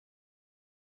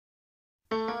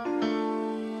Tonight,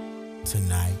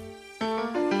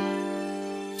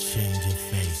 changing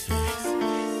faces.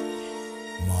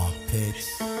 Mark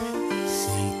Pitts,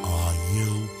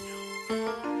 CRU.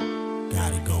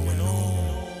 Got it going on.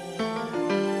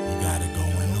 You got it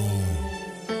going on.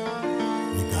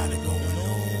 You got it going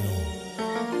on.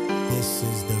 This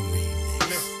is the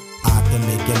remix. I can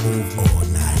make a move all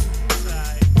night.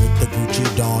 With the Gucci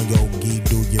Don Yogi,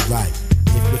 do you right.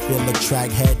 If you feel the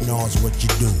track, head nods what you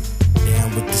do.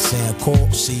 Down with the sand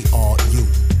called CRU.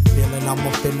 Feeling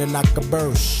I'm feeling like a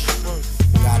burst.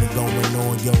 Got it going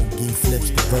on, Yogi flips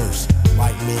the verse.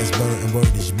 White man's bird and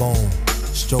word is born.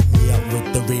 Stroke me up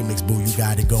with the remix, boo, you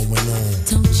got it going on.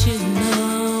 Don't you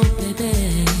know,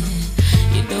 baby,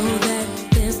 you know that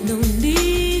there's no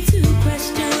need to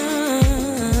question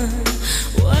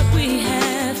what we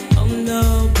have, oh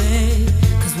no, babe,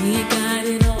 'cause we got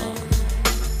it all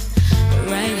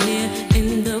right here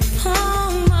in the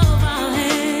palm of our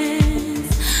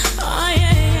hands. Oh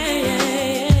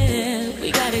yeah,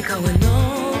 we got it going on.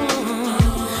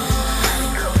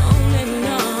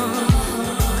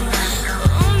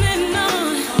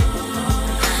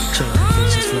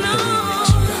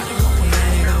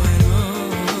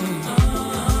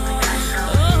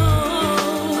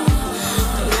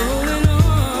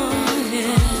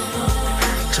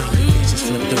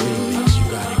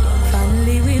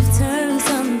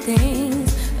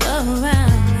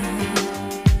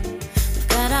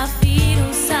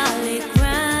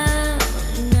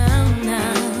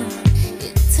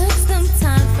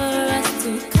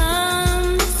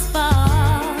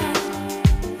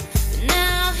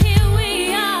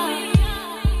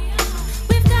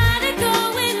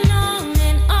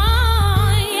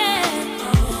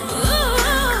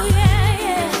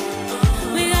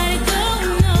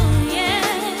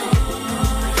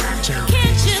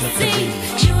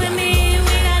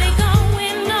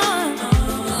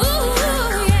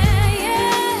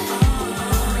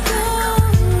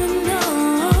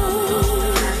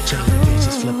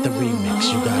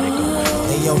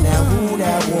 Yo, now who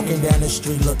that walking down the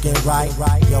street looking right?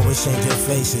 Yo, it's changing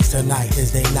faces. Tonight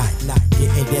is they night.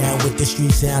 Getting down with the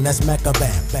street sound, that's Mecca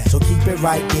back. So keep it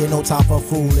right there, no time for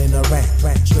fooling around.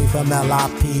 Straight from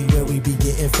LIP, where we be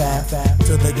getting fat.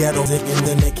 To the ghetto, and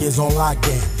then the kids on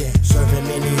lockdown. Serving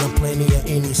many or plenty of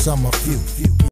any summer few.